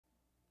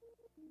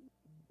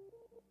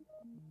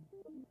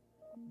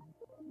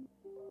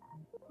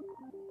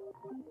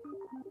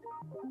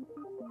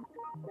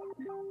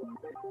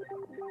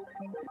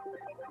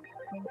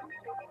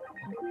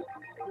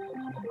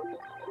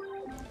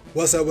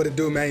What's up, what it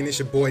do, man? It's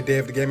your boy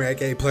Dev the Gamer,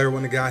 aka Player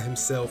One, the guy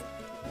himself,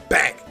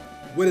 back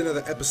with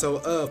another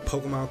episode of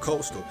Pokemon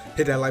Coastal.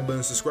 Hit that like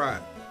button,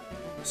 subscribe.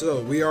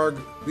 So we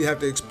have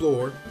to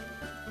explore.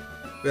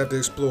 We have to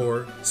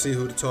explore, see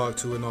who to talk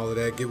to, and all of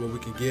that. Get what we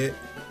can get.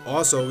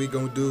 Also, we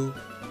gonna do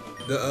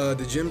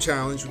the gym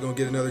challenge. We're gonna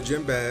get another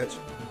gym badge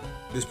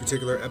this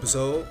particular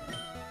episode.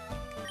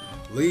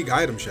 League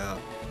item shop.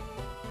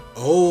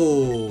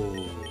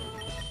 Oh,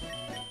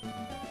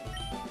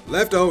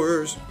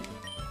 leftovers.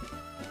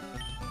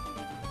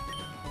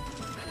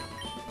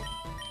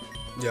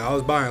 Yeah, I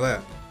was buying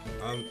that.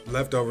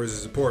 Leftovers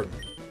is important.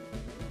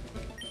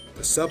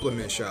 The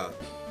supplement shop.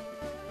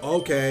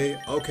 Okay,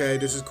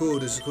 this is cool,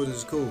 this is cool, this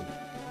is cool.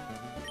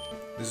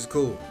 This is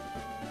cool.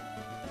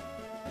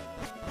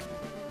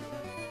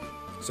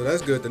 So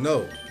that's good to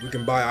know. We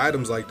can buy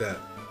items like that.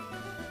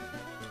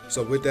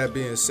 So with that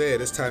being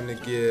said, it's time to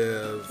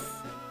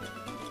give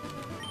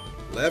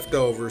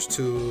leftovers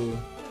to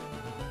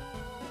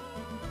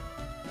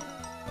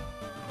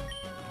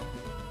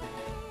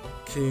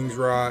King's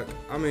Rock.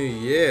 I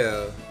mean,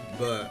 yeah,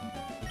 but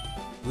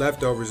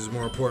leftovers is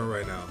more important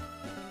right now.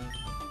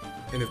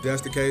 And if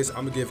that's the case,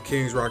 I'm gonna give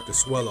King's Rock to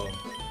Swellow.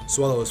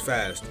 Swellow is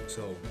fast,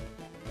 so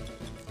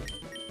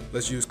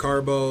let's use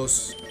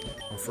Carbos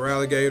on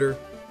Feraligatr.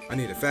 I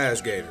need a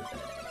fast gator.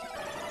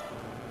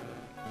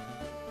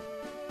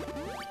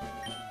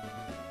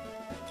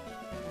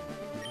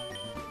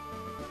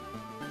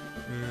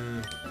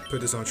 Put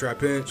this on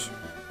Trapinch.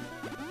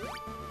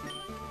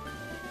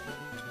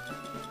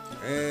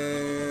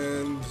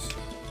 And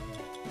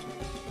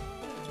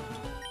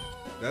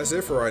that's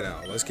it for right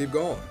now. Let's keep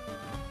going.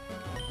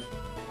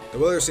 The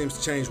weather seems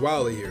to change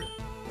wildly here.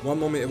 One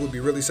moment it will be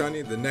really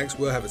sunny, the next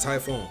we'll have a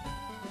typhoon.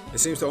 It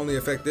seems to only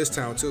affect this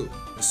town too.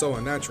 It's so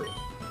unnatural.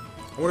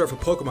 I wonder if a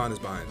Pokemon is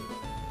behind it.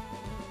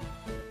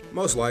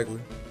 Most likely.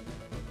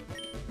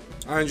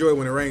 I enjoy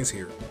when it rains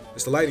here.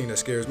 It's the lightning that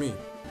scares me.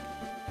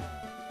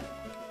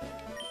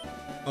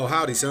 Oh,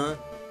 howdy, son.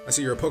 I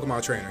see you're a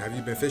Pokemon trainer. Have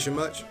you been fishing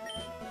much?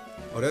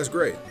 Oh, that's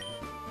great.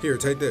 Here,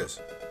 take this.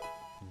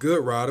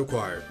 Good rod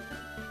acquired.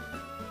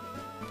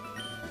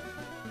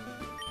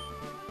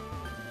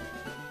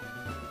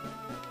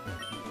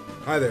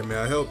 Hi there, may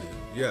I help you?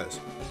 Yes.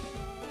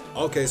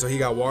 Okay, so he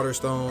got water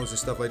stones and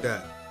stuff like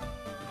that.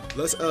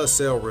 Let's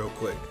sell real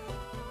quick.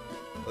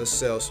 Let's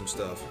sell some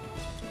stuff.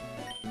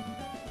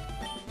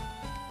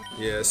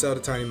 Yeah, sell the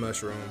tiny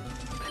mushroom.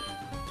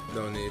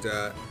 Don't need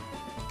that.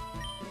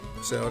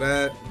 Sell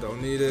that. Don't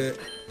need it.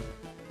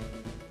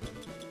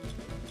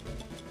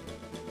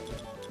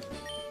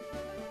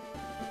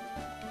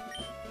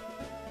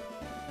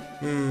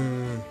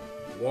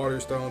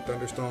 Waterstone,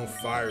 Thunderstone,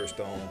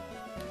 Firestone.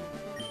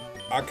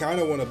 I kind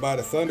of want to buy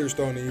the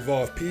Thunderstone to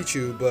evolve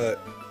Pichu, but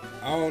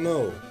I don't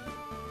know.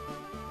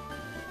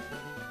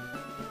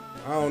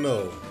 I don't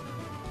know.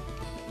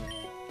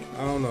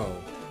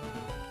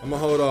 I'm gonna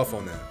hold off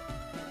on that.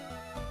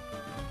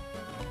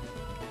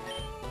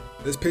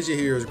 This Pidgey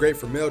here is great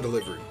for mail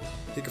delivery.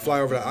 He can fly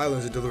over the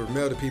islands and deliver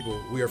mail to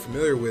people we are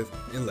familiar with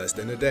in less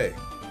than a day.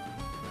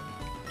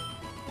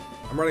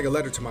 I'm writing a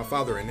letter to my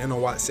father in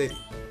Nanowat City.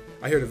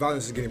 I hear the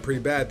violence is getting pretty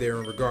bad there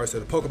in regards to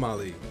the Pokemon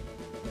League.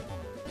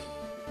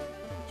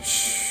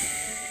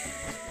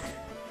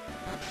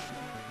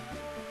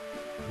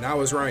 Now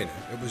it's raining.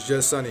 It was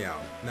just sunny out.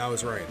 Now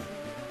it's raining.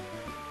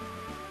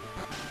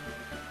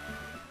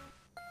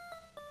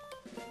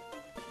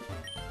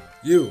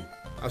 You,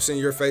 I've seen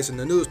your face in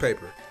the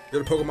newspaper.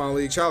 You're the Pokemon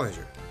League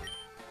challenger.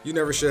 You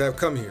never should have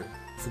come here.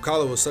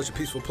 Fukala was such a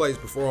peaceful place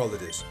before all of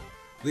this.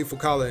 Leave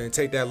Fukala and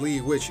take that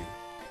lead with you.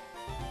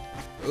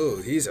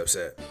 Ooh, he's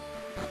upset.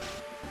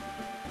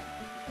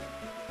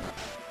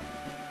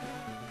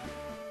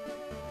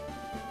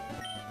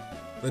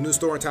 The new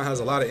store in town has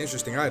a lot of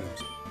interesting items.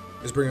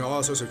 It's bringing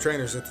all sorts of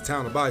trainers into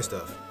town to buy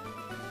stuff.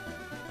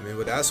 I mean,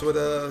 but that's what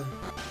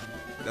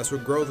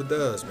growth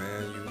does,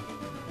 man.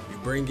 You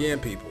bring in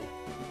people.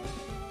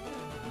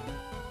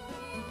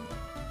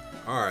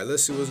 All right,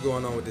 let's see what's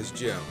going on with this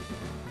gym.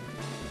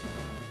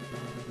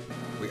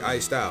 We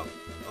iced out.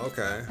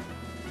 Okay.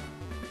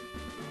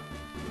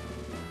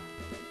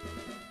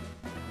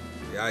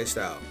 We iced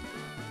out.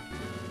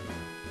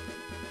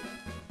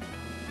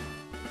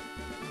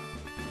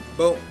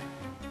 Boom.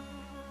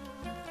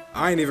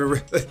 I ain't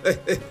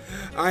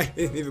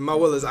even, my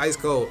will is ice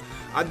cold.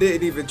 I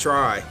didn't even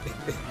try.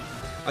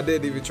 I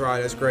didn't even try,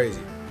 that's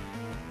crazy.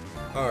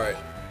 Alright.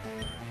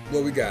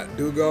 What we got?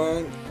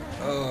 Dugong?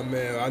 Oh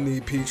man, I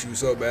need Pichu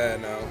so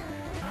bad now.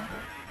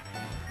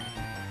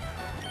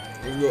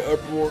 Let's go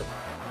Uproar.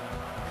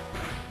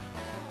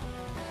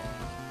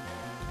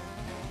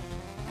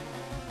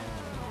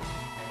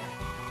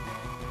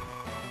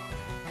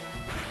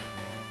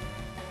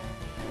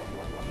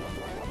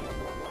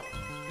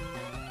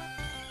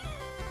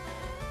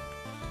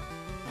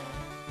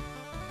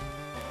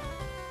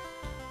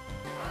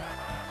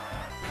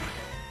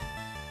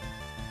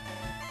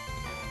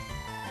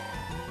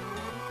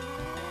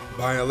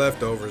 Buying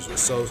leftovers was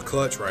so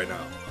clutch right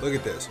now. Look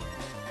at this.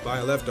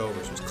 Buying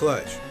leftovers was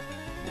clutch.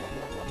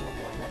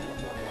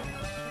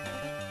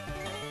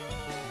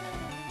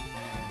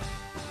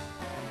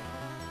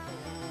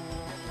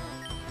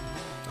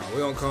 We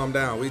don't calm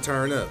down. We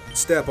turn up.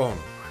 Step on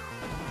them.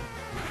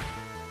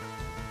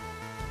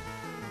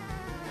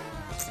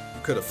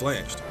 You could have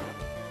flinched.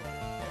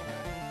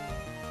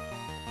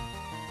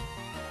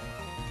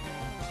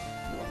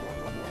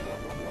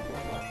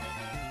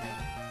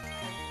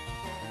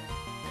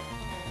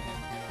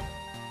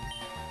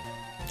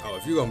 Oh,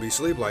 if you're gonna be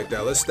asleep like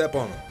that, let's step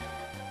on them.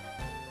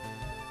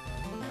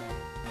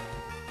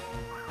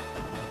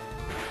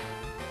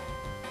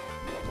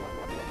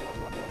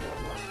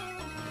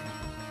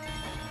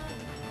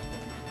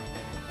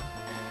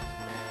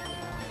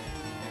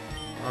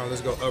 Alright,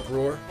 let's go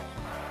uproar.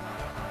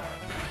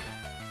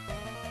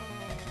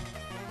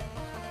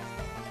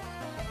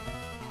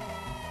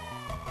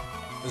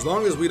 As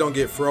long as we don't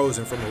get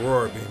frozen from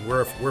Aurora Beam,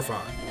 we're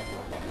fine.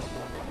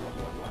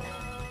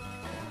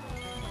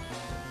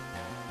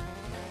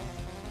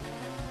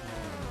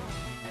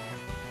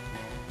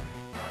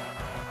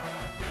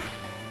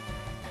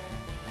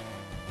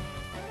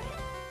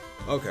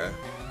 Okay.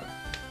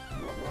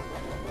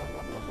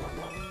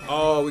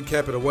 Oh, we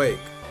kept it awake.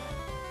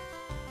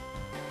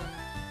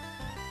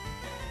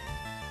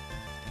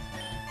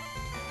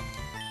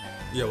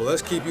 Yeah, well,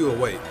 let's keep you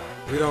awake.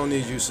 We don't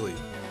need you sleep.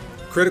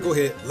 Critical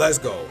hit, let's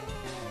go.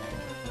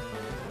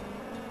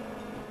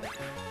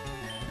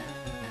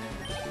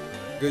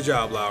 Good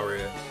job,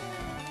 Lowry.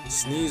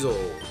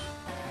 Sneasel.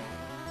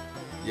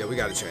 Yeah, we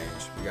gotta change.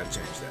 We gotta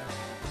change that.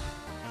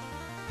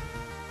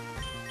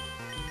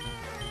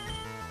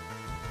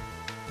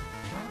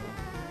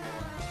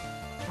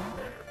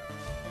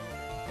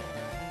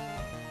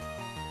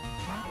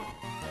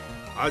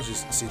 I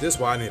just see this is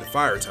why I need a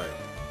fire type.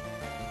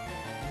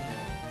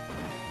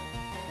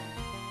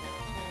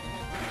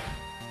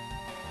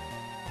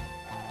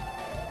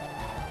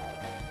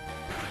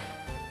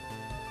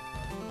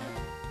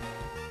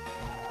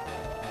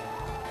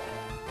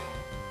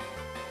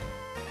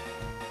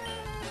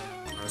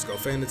 Let's go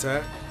feint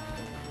attack.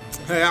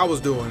 Hey, I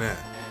was doing that.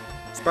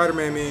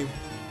 Spider-Man meme.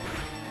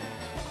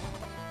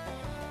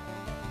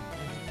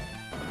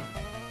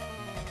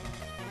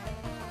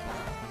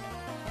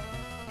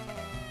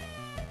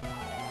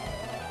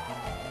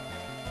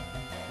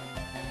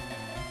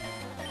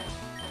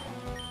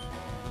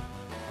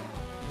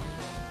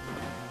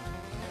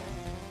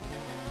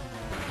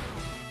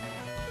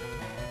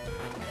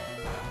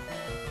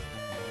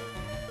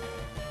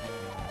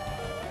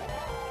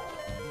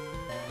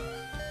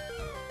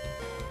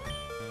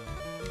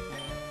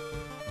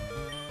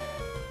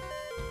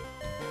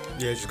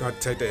 Yeah, just gonna have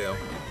to take the L.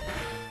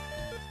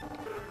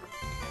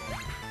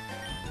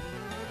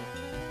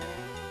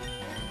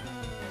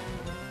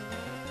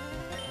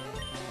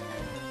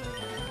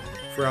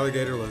 For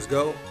alligator, let's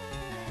go.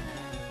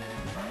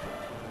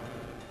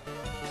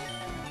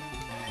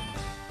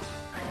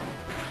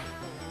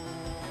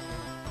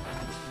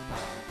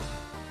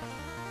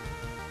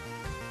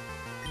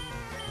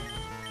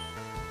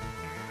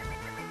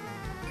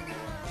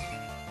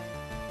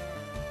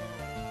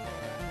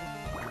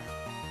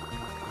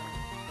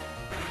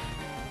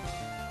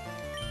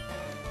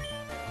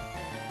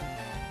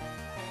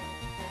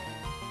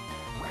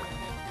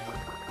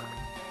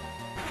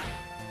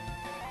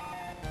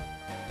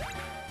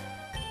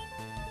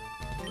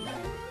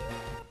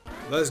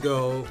 Let's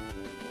go.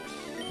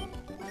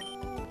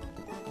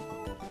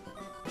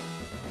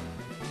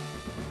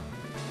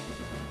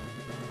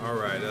 All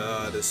right,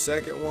 the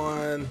second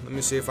one, let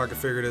me see if I can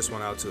figure this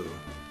one out too.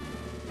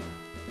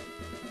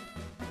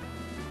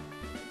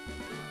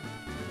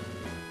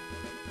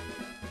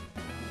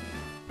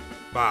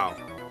 Wow.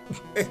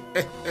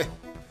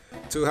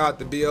 Too hot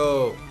to be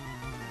old.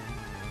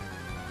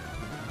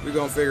 We're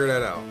gonna figure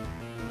that out.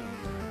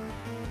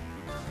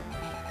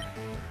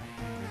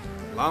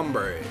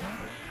 Lombre.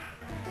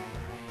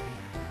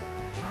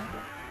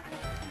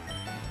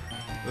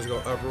 Let's go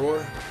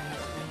uproar.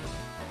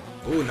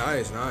 Ooh,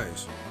 nice,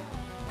 nice.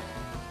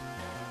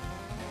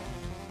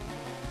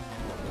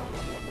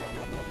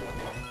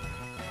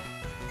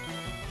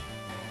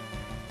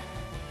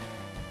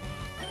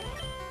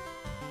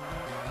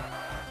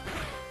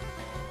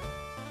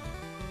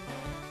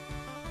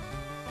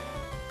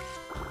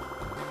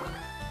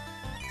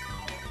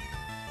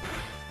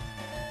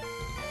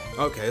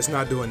 Okay, it's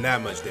not doing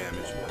that much damage.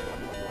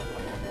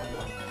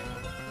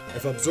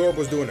 If Absorb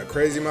was doing a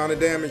crazy amount of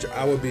damage,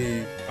 I would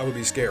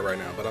be scared right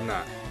now, but I'm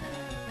not.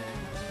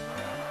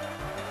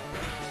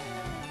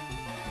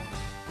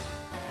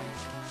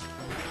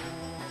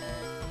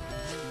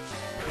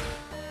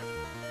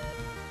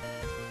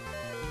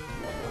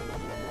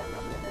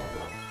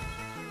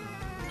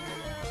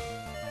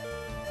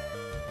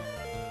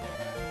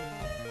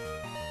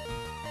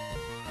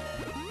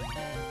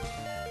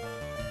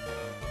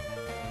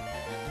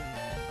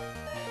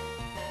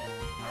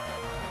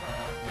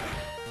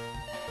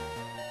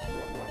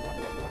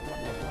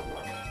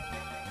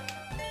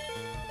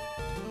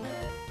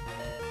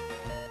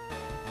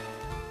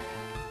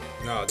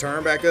 No,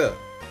 turn back up.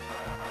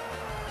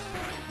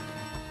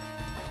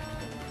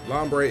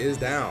 Lombre is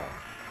down.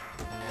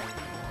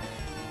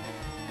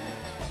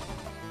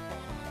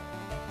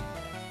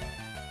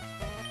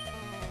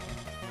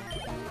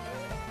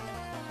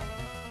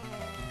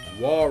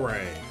 Wall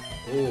rain.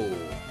 Ooh.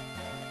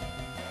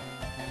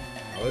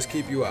 Now let's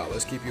keep you out.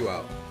 Let's keep you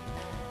out.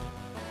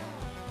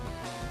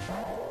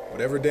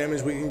 Whatever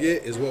damage we can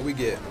get is what we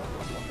get.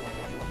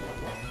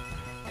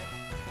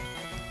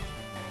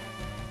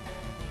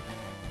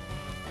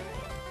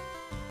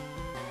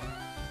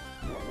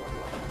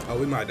 Oh,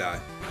 we might die.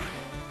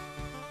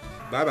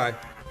 Bye-bye.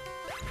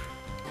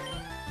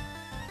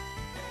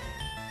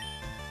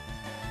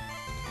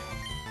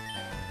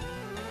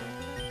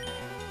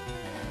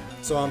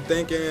 So I'm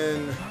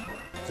thinking,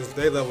 because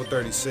they level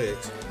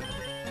 36,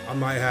 I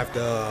might have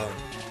to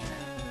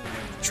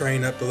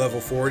train up to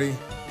level 40,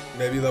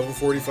 maybe level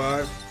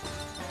 45.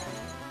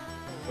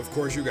 Of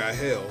course, you got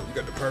hell. You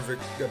got the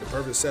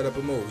perfect setup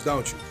of moves,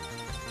 don't you?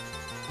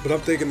 But I'm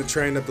thinking to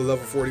train up to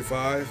level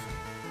 45.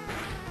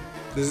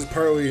 This is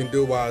partly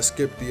due why I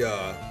skipped the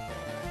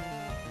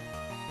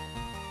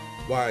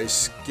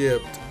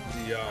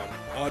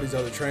all these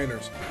other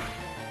trainers.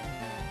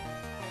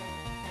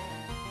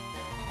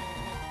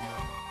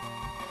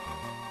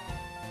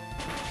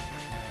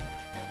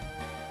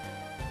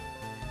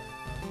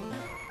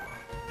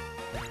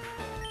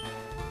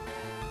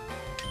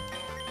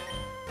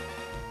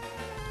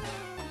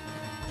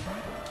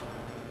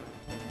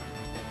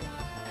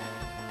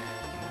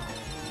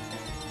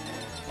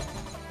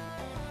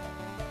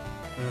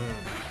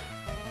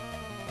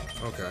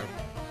 Okay.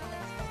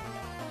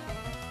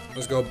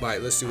 Let's go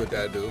bite. Let's see what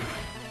that do.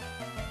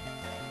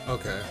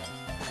 Okay.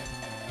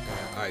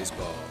 And ice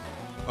ball.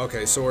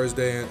 Okay, swords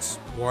dance,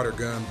 water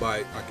gun,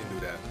 bite. I can do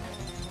that.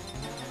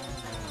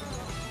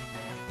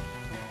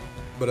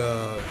 But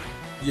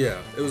yeah,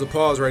 it was a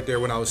pause right there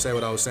when I was saying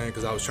what I was saying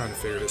because I was trying to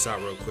figure this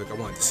out real quick. I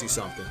wanted to see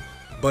something.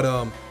 But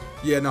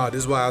yeah, no,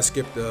 this is why I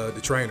skipped the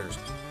trainers,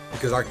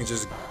 because I can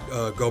just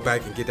go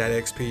back and get that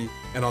XP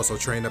and also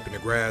train up in the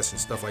grass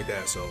and stuff like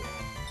that. So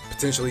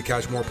potentially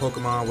catch more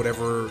Pokemon,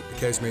 whatever the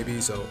case may be.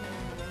 So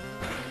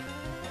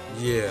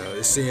yeah,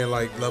 it's seeing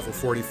like level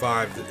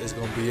 45 is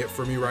gonna be it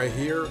for me right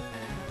here.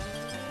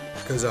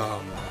 Cause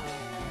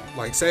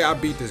like say I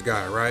beat this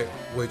guy, right?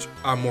 Which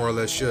I more or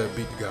less should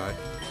beat the guy.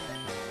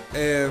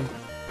 And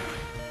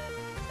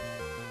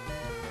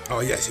oh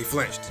yes, he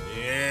flinched.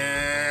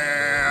 Yeah,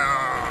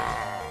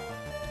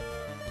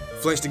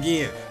 flinched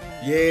again.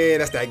 Yeah,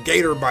 that's that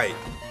gator bite.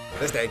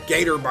 That's that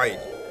gator bite.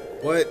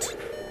 What?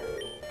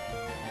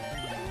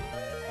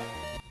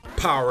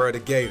 Power of the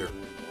gator.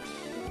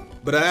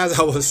 But as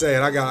I was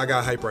saying, I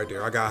got hype right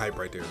there. I got hype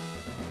right there.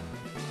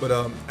 But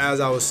as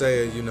I was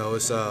saying, you know,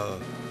 it's bow.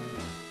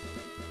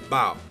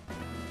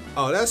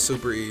 Oh, that's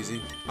super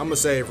easy. I'm gonna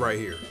save right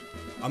here.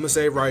 I'm gonna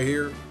save right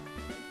here.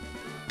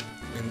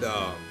 And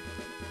I'm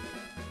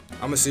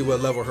gonna see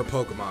what level her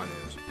Pokemon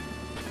is.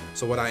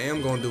 So what I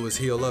am gonna do is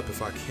heal up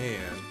if I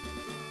can.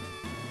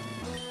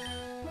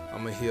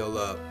 I'm gonna heal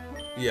up.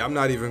 Yeah, I'm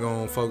not even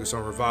gonna focus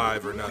on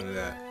revive or none of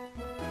that.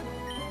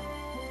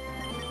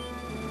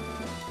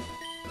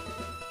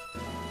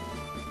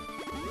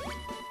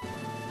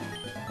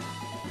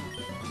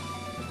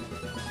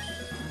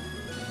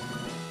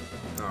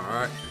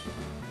 Alright.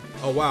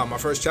 Oh wow, my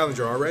first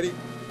challenger already?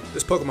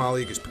 This Pokemon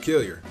League is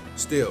peculiar.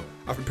 Still,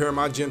 I prepared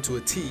my gym to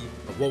a T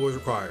of what was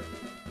required.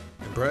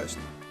 Impressed?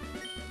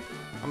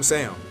 I'm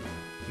Sam,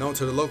 known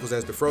to the locals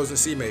as the Frozen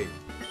Sea Maid.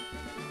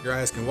 You're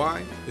asking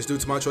why? It's due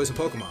to my choice in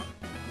Pokemon.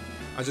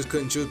 I just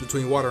couldn't choose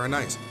between water and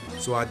ice,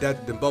 so I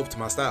adapted them both to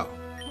my style.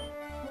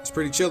 It's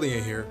pretty chilly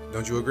in here,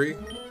 don't you agree?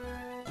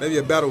 Maybe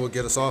a battle will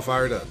get us all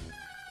fired up.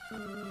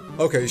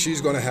 Okay, she's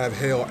gonna have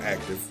Hail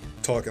active,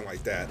 talking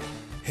like that.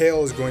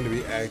 Hail is going to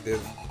be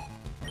active,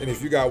 and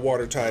if you got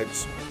water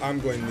types, I'm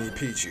going to need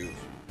Pichu.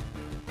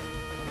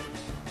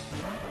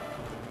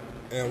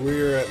 And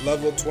we're at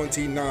level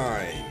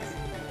 29.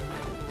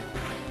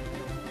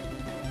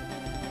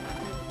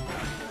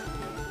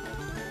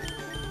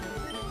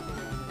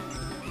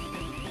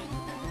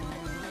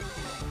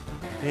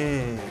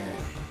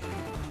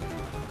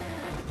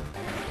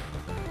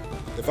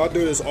 If I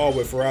do this all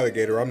with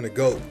Feraligatr, I'm the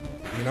GOAT.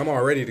 I mean, I'm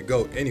already the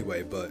GOAT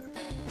anyway, but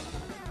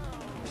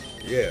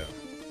yeah.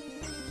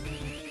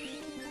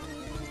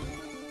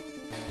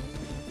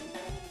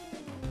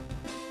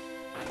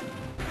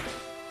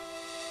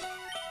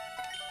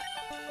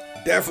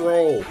 Death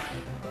roll.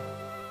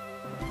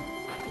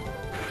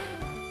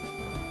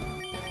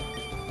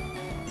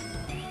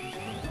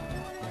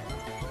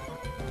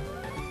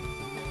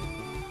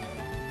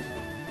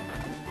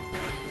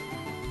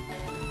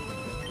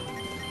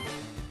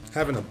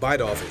 Having a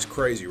bite off is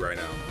crazy right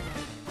now.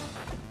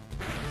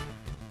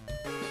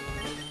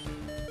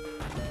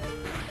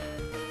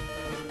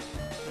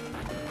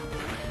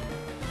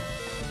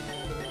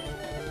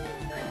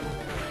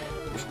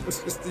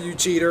 You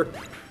cheater.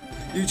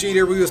 You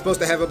cheater. We were supposed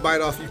to have a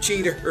bite off. You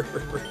cheater.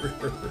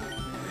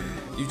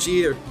 You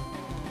cheater.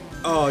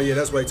 Oh, yeah,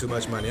 that's way too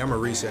much money. I'm going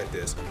to reset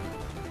this.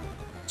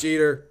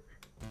 Cheater.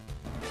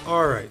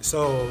 Alright,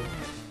 so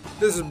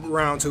this is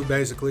round 2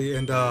 basically,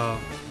 and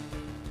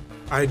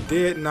I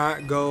did not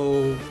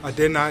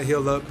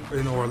heal up,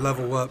 you know, or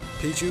level up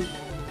Pichu.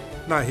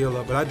 Not heal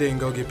up, but I didn't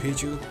go get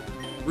Pichu.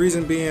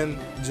 Reason being,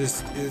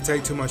 just it'd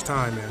take too much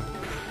time, man.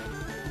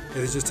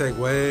 It'd just take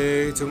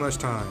way too much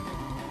time.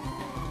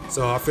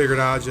 So I figured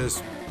I'll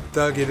just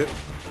thug it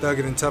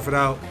and tough it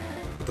out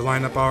with the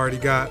lineup I already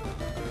got,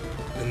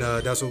 and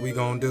that's what we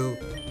gonna do.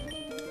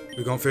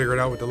 We gonna figure it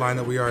out with the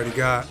lineup we already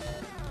got.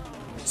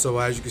 So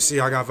as you can see,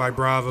 I got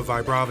Vibrava.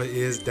 Vibrava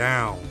is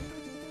down.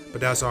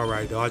 But that's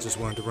alright though, I just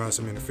wanted to run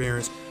some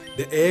interference.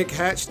 The egg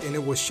hatched and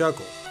it was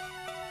Shuckle.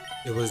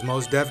 It was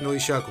most definitely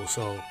Shuckle,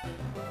 so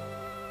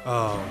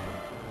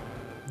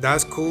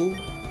that's cool.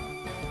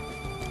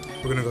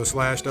 We're gonna go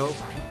Slash though.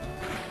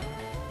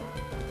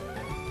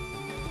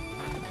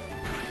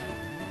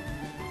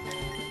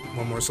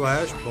 One more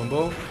Slash, boom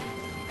boom.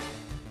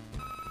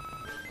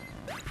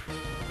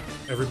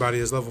 Everybody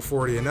is level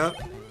 40 and up.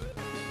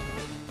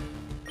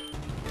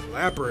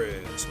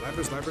 Lapras.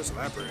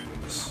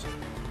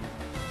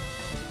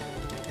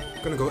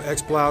 Gonna go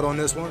Exploud on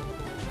this one.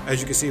 As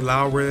you can see,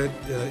 Loudred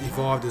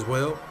evolved as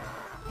well.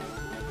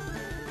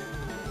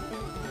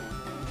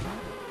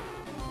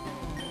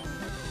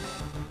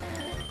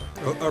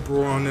 Go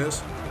Uproar on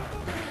this.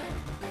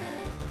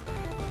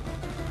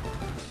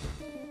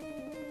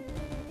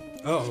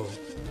 Uh-oh.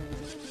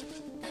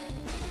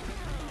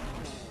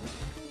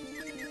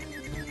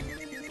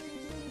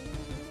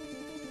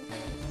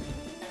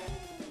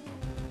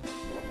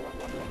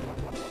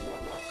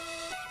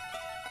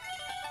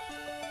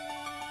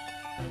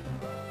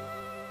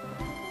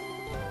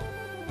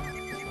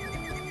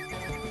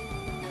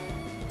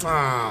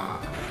 Ah.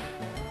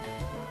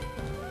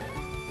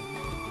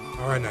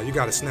 All right, now you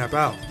gotta snap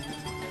out.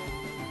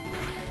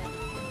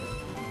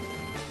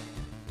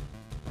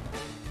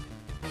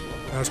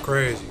 That's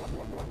crazy.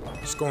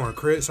 Scoring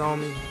crits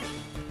on me.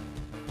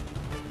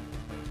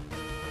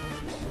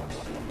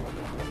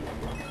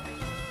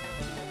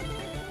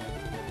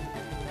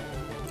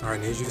 All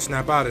right, need you to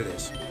snap out of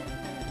this.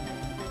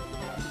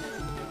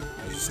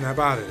 Need you to snap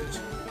out of this.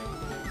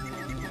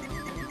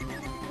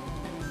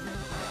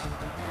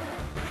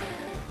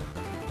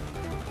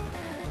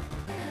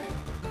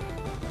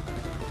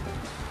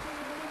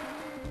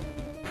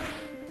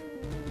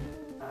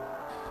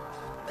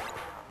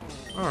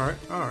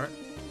 All right.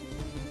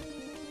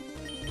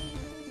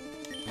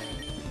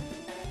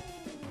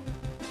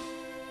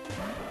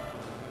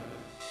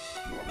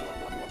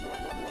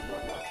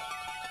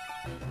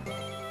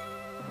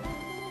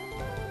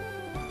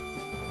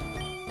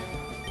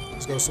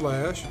 Let's go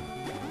Slash.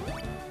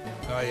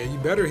 Oh yeah, you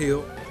better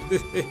heal.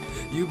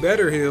 You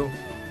better heal.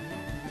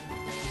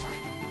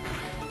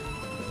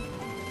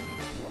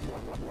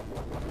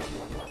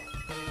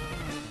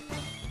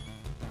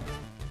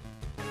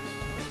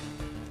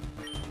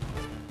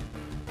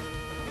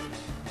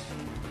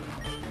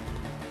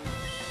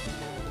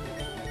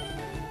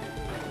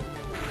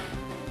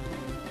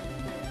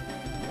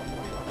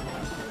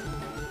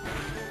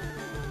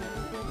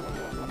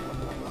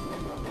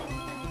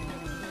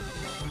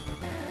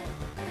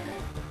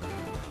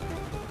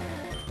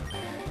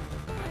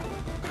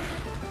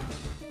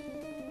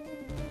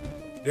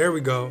 There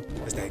we go.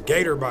 It's that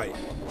gator bite.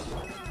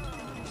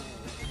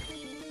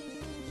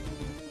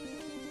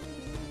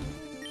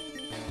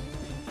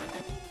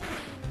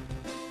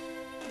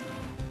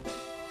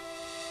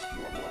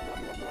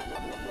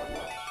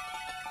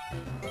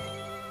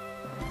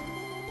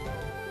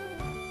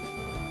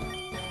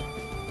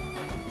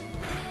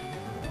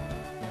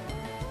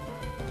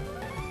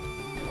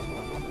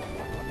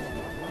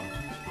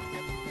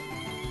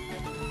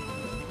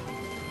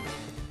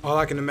 All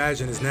I can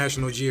imagine is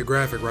National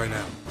Geographic right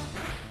now.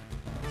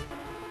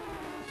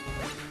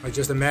 Like,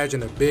 just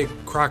imagine a big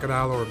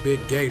crocodile or a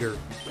big gator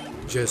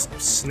just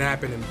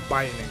snapping and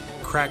biting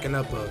and cracking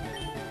up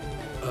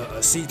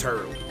a sea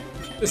turtle.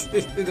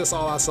 That's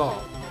all I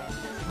saw.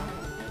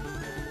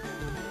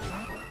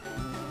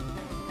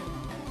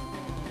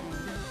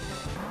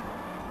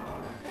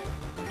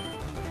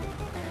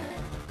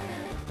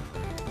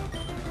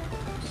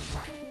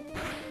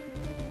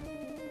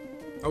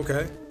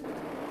 Okay.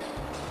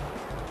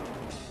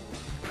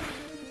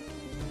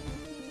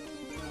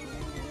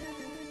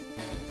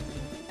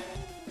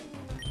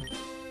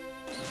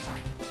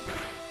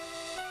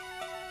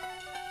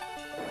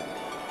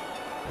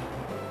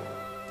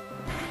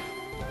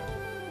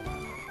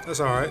 That's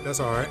alright, that's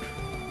alright.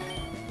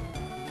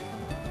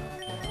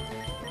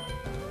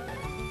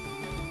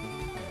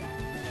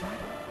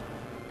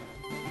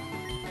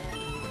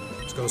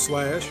 Let's go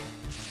Slash.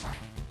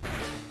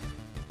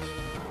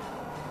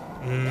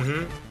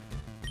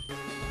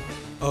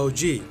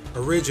 OG,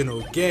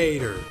 original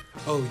gator.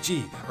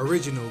 OG,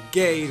 original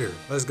gator.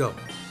 Let's go.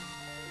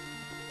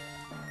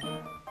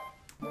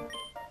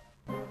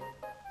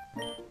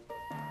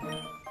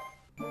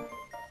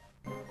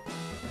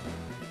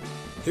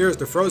 Here's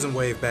the Frozen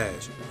Wave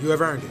badge. You have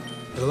earned it.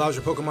 It allows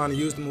your Pokemon to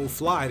use the move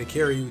Fly to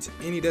carry you to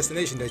any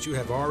destination that you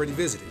have already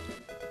visited.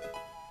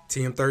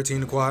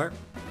 TM13 acquired.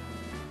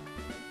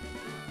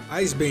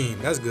 Ice beam,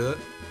 that's good.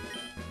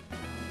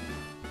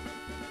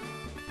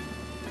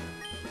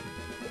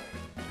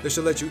 This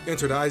should let you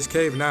enter the ice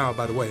cave now,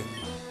 by the way.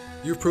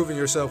 You've proven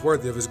yourself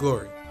worthy of his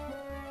glory.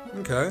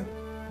 Okay.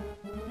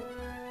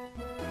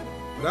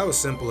 Well, that was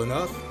simple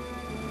enough.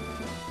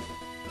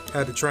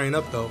 Had to train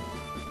up though.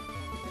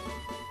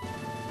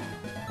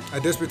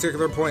 At this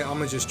particular point, I'm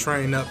gonna just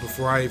train up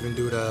before I even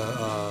do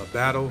the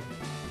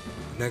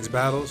next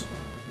battles.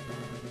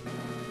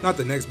 Not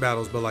the next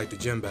battles, but like the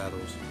gym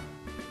battles.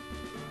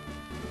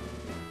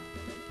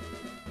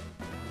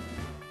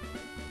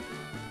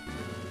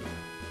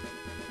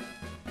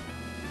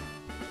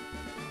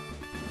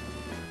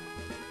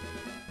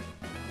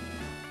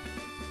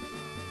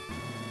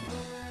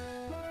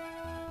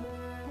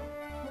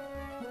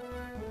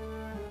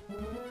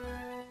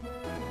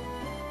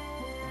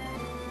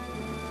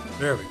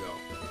 There we go.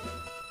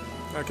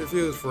 Got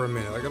confused for a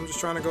minute. Like, I'm just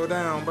trying to go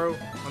down, bro.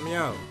 Let me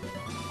out.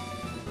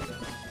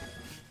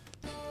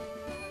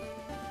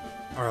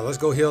 Alright, let's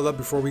go heal up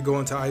before we go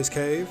into Ice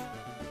Cave.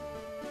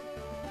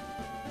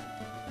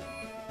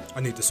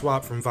 I need to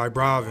swap from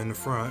Vibrava in the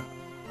front.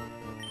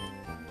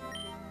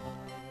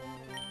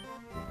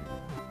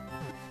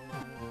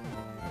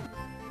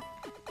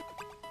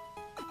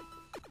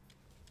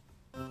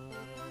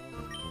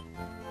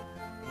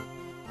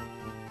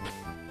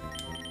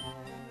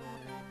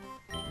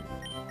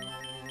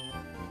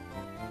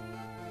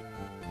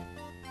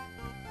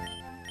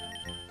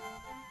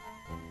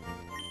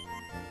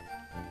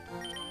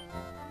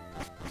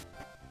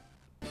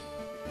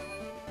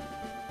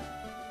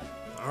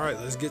 Alright,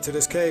 let's get to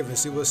this cave and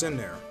see what's in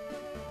there.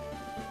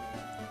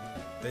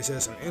 They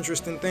said some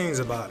interesting things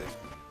about it.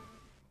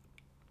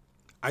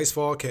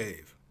 Icefall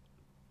Cave.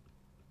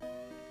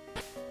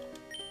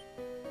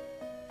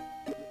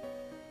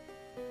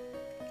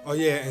 Oh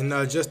yeah,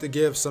 and just to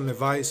give some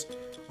advice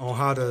on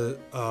how to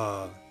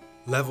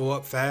level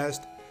up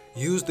fast,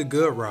 use the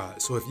good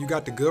rod. So if you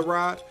got the good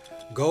rod,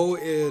 go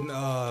and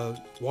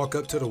walk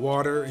up to the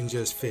water and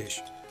just fish.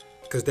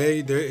 Because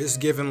it's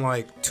giving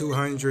like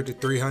 200 to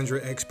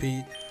 300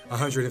 XP,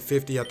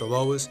 150 at the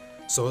lowest.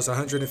 So it's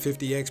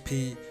 150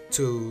 XP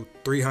to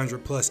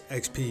 300 plus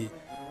XP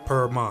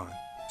per mon.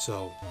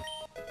 So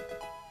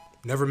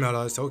never met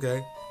us,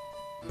 okay,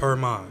 per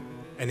mon.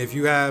 And if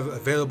you have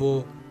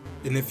available,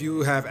 and if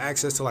you have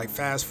access to like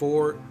fast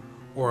forward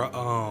or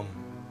a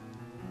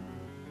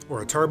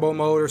turbo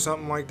mode or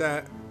something like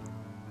that,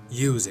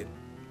 use it,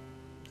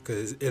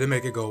 because it'll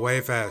make it go way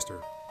faster.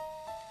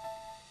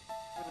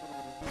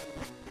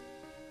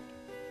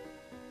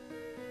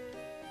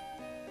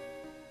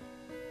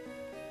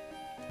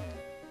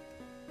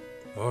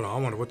 Hold on, I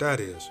wonder what that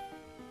is.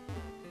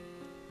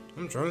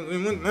 I'm trying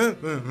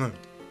to...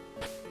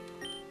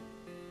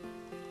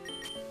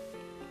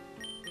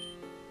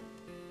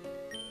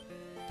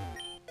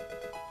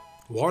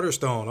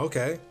 Waterstone,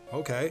 okay,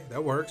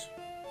 that works.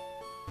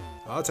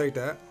 I'll take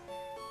that.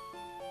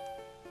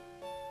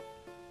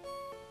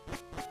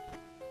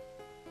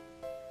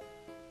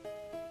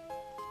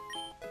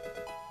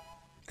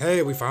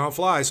 Hey, we found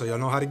Fly, so y'all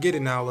know how to get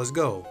it now. Let's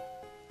go.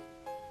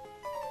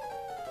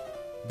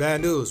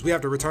 Bad news, we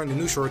have to return to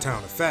New Shore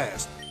Town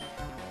fast.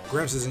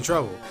 Gramps is in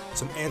trouble.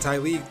 Some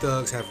anti-League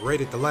thugs have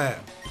raided the lab.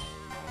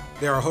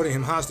 They are holding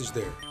him hostage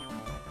there.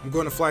 I'm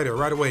going to fly there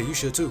right away, you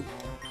should too.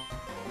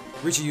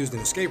 Richie used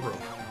an escape rope.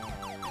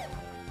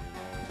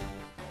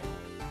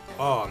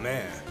 Oh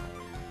man.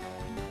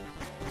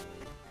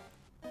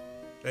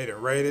 They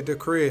done raided the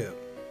crib.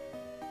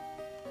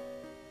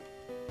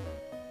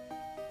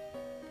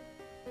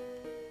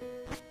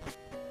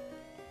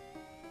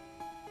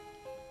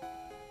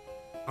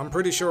 I'm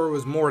pretty sure it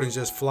was more than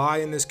just Fly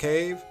in this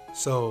cave,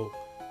 so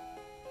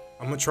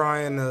I'm gonna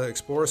try and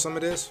explore some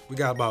of this. We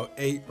got about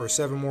 8 or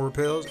 7 more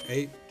repels.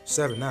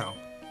 7 now.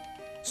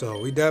 So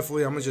we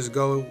definitely, I'm gonna just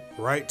go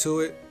right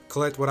to it,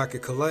 collect what I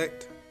could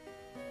collect.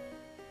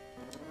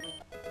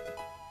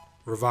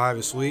 Revive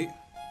is sweet.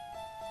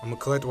 I'm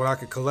gonna collect what I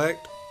could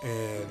collect,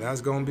 and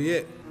that's gonna be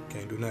it.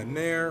 Can't do nothing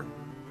there.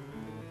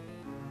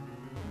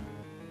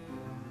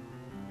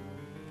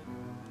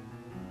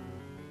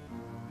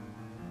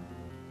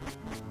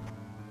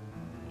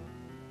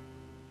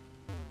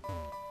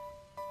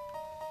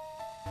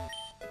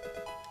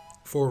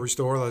 Full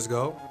restore, let's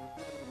go.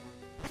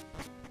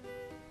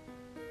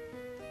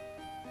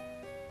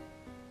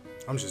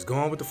 I'm just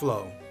going with the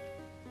flow.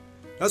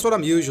 That's what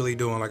I'm usually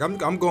doing. Like I'm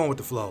going with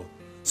the flow.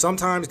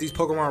 Sometimes these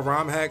Pokemon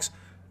ROM hacks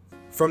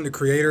from the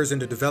creators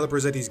and the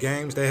developers of these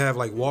games, they have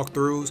like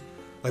walkthroughs.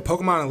 Like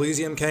Pokemon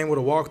Elysium came with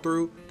a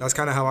walkthrough. That's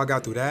kind of how I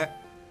got through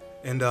that.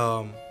 And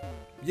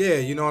yeah,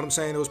 you know what I'm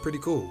saying? It was pretty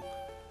cool.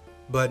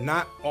 But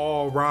not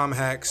all ROM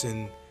hacks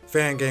and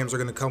fan games are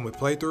gonna come with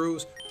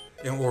playthroughs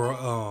or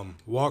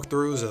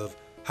walkthroughs of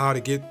how to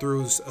get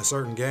through a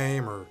certain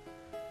game or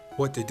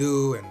what to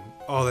do and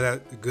all of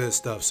that good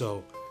stuff.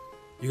 So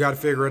you got to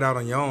figure it out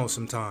on your own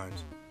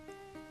sometimes.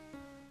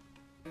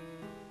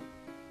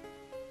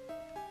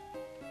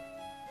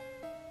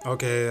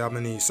 Okay, I'm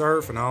gonna need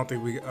surf, and I don't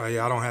think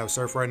yeah, I don't have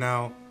surf right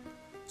now,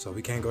 so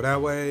we can't go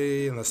that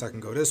way unless I can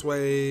go this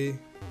way.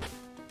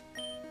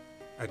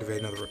 Activate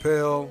another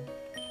repel.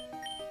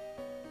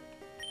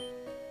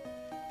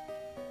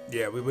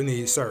 Yeah, we would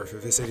need surf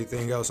if it's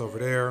anything else over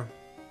there.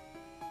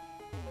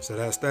 So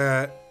that's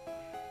that.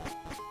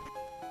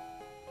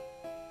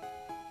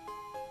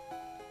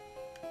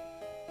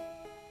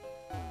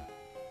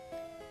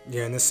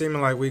 Yeah, and it's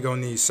seeming like we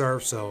gonna need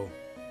surf, so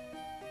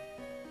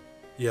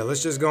yeah,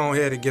 let's just go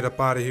ahead and get up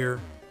out of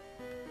here.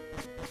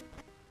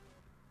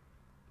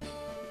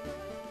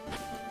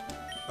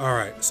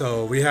 Alright,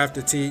 so we have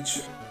to teach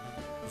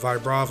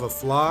Vibrava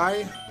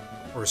Fly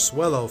or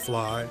Swellow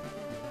Fly.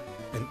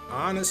 And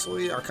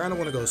honestly, I kind of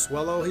want to go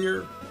Swellow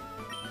here.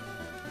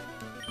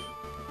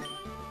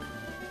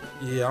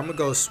 Yeah, I'm going to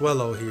go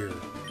Swellow here.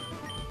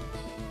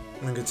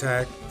 Link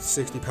attack,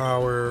 60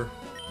 power.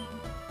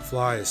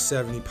 Fly is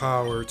 70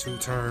 power, 2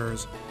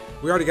 turns.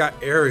 We already got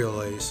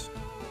Aerial Ace.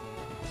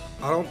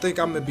 I don't think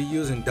I'm going to be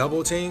using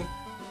Double Team,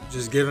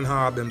 just given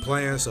how I've been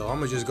playing, so I'm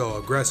going to just go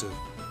aggressive.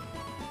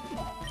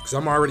 Because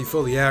I'm already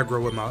fully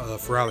aggro with my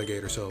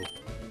Feraligatr, so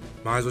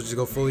might as well just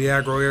go fully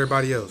aggro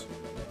everybody else.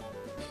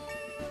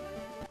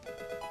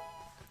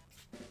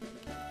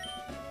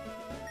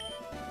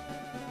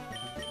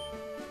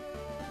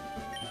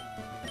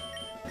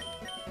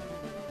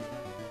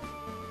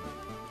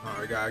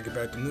 Alright, gotta get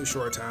back to New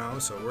Shore Town,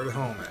 so where the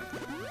home at?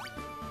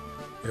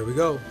 Here we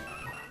go.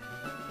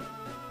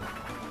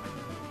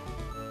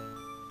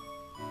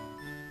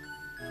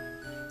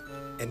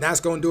 And that's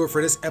gonna do it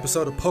for this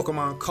episode of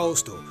Pokemon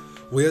Coastal.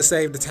 We'll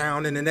save the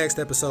town in the next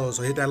episode,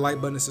 so hit that like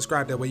button and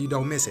subscribe, that way you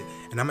don't miss it.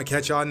 And I'm gonna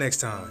catch y'all next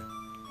time.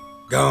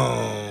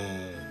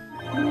 Gone.